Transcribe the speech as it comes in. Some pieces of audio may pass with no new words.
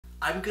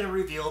I'm going to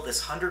reveal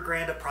this 100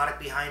 grand of product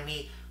behind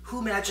me,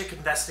 who magic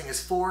investing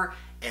is for,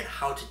 and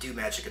how to do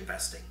magic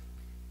investing.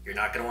 You're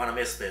not going to want to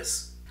miss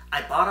this.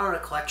 I bought out a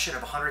collection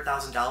of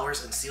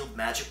 $100,000 in sealed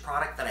magic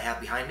product that I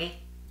have behind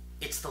me.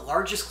 It's the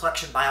largest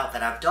collection buyout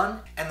that I've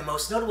done, and the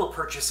most notable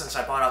purchase since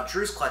I bought out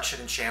Drew's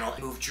collection and channel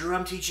and moved Drew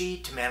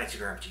MTG to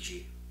ManaTutor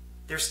MTG.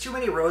 There's too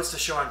many rows to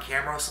show on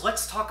camera, so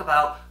let's talk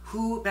about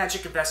who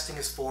magic investing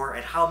is for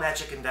and how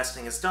magic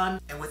investing is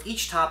done, and with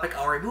each topic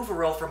I'll remove a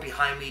row from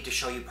behind me to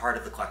show you part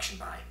of the collection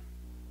buy.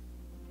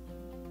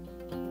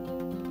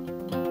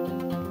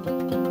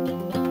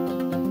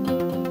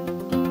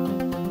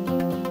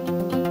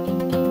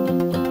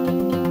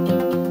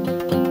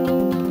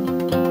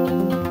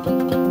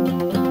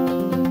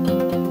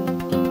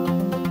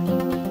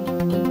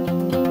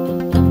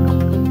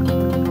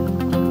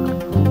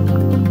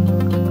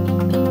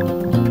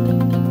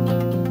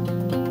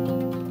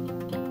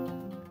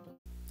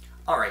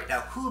 Alright, now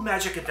who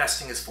magic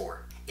investing is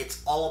for?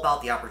 It's all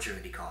about the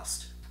opportunity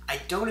cost. I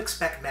don't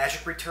expect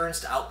magic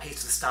returns to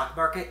outpace the stock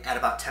market at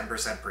about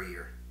 10% per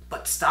year.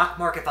 But stock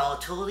market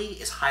volatility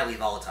is highly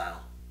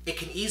volatile. It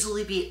can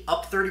easily be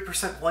up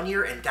 30% one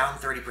year and down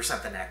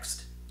 30% the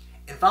next.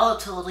 And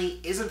volatility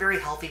isn't very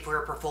healthy for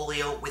your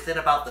portfolio within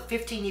about the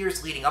 15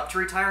 years leading up to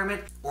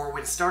retirement, or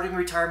when starting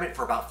retirement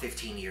for about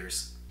 15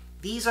 years.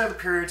 These are the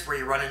periods where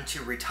you run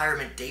into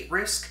retirement date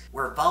risk,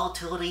 where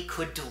volatility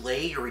could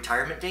delay your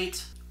retirement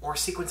date, or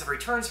sequence of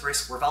returns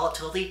risk where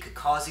volatility could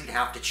cause you to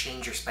have to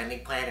change your spending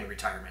plan in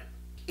retirement.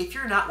 If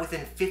you're not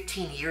within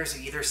 15 years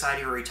of either side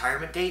of your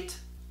retirement date,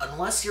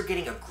 unless you're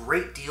getting a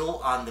great deal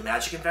on the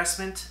magic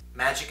investment,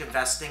 magic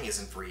investing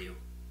isn't for you.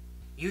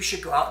 You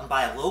should go out and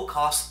buy a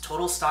low-cost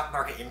total stock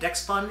market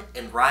index fund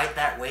and ride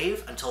that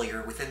wave until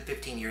you're within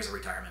 15 years of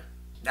retirement.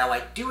 Now,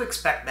 I do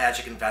expect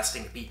magic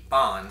investing to beat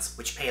bonds,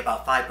 which pay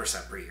about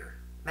 5% per year.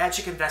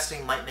 Magic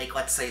investing might make,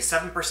 let's say,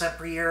 7%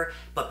 per year,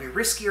 but be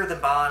riskier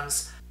than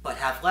bonds, but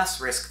have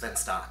less risk than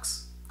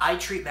stocks. I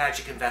treat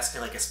magic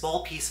investing like a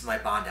small piece of my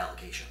bond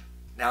allocation.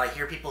 Now I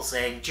hear people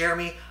saying,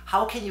 Jeremy,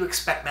 how can you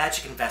expect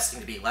magic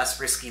investing to be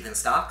less risky than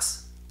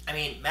stocks? I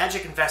mean,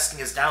 magic investing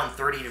is down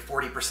 30 to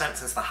 40%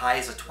 since the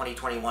highs of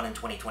 2021 and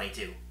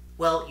 2022.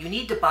 Well, you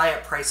need to buy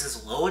at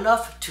prices low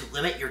enough to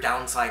limit your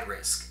downside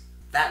risk.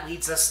 That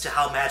leads us to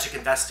how magic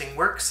investing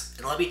works,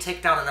 and let me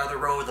take down another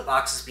row of the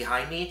boxes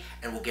behind me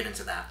and we'll get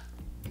into that.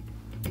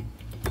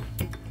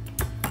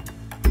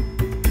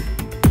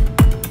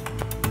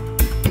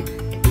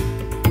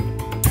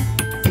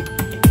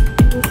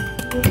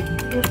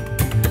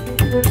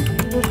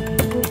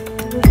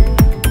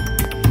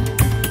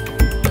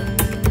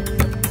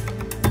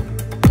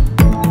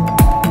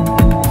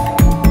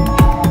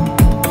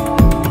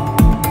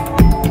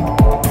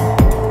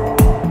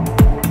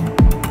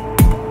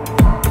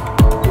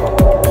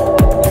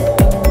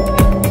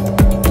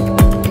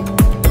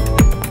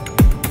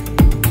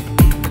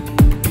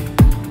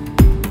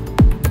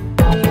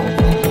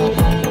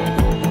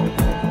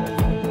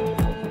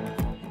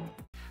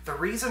 The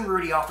reason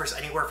Rudy offers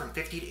anywhere from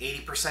 50 to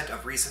 80%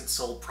 of recent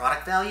sold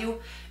product value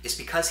is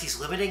because he's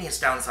limiting his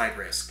downside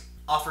risk.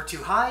 Offer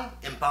too high,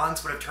 and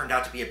bonds would have turned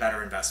out to be a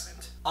better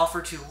investment.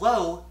 Offer too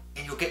low,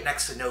 and you'll get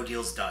next to no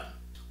deals done.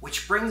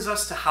 Which brings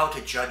us to how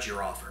to judge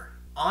your offer.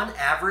 On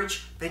average,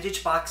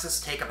 vintage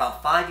boxes take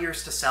about 5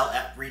 years to sell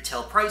at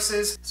retail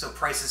prices, so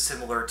prices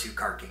similar to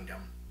Card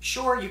Kingdom.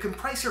 Sure, you can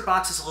price your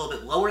boxes a little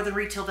bit lower than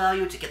retail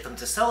value to get them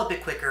to sell a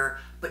bit quicker,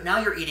 but now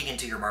you're eating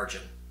into your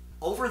margin.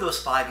 Over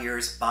those 5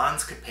 years,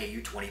 bonds could pay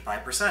you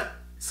 25%.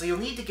 So you'll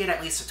need to get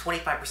at least a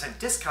 25%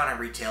 discount on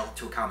retail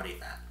to accommodate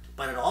that.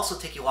 But it'll also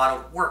take you a lot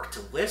of work to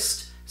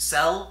list,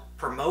 sell,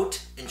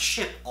 promote, and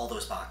ship all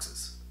those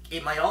boxes.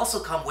 It might also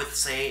come with,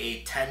 say,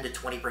 a 10 to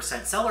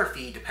 20% seller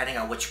fee depending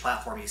on which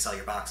platform you sell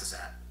your boxes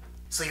at.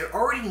 So you're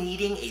already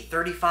needing a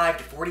 35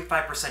 to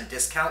 45%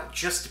 discount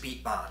just to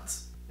beat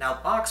bonds. Now,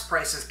 box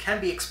prices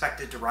can be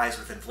expected to rise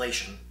with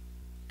inflation,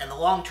 and the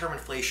long-term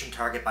inflation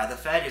target by the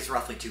Fed is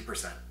roughly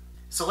 2%.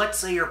 So let's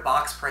say your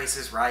box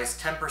prices rise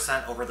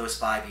 10% over those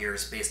 5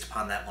 years based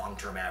upon that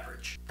long-term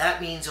average. That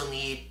means you'll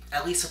need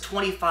at least a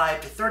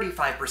 25 to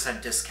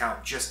 35%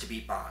 discount just to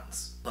beat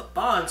bonds. But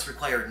bonds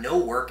require no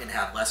work and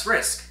have less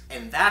risk,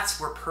 and that's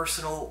where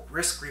personal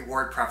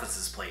risk-reward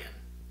preferences play in.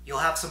 You'll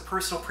have some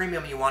personal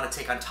premium you want to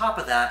take on top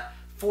of that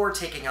for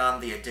taking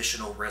on the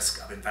additional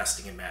risk of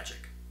investing in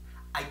magic.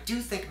 I do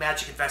think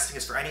magic investing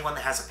is for anyone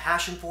that has a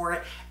passion for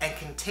it and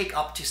can take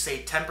up to,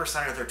 say,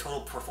 10% of their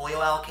total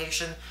portfolio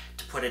allocation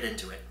to put it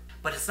into it.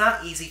 But it's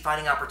not easy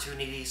finding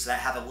opportunities that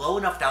have a low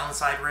enough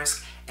downside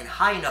risk and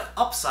high enough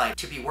upside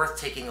to be worth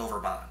taking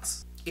over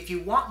bonds. If you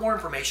want more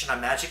information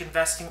on magic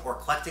investing or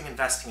collecting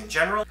investing in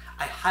general,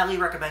 I highly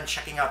recommend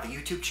checking out the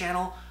YouTube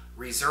channel,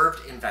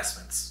 Reserved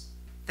Investments.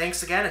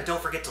 Thanks again, and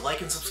don't forget to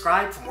like and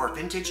subscribe for more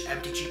vintage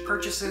MTG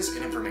purchases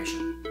and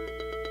information.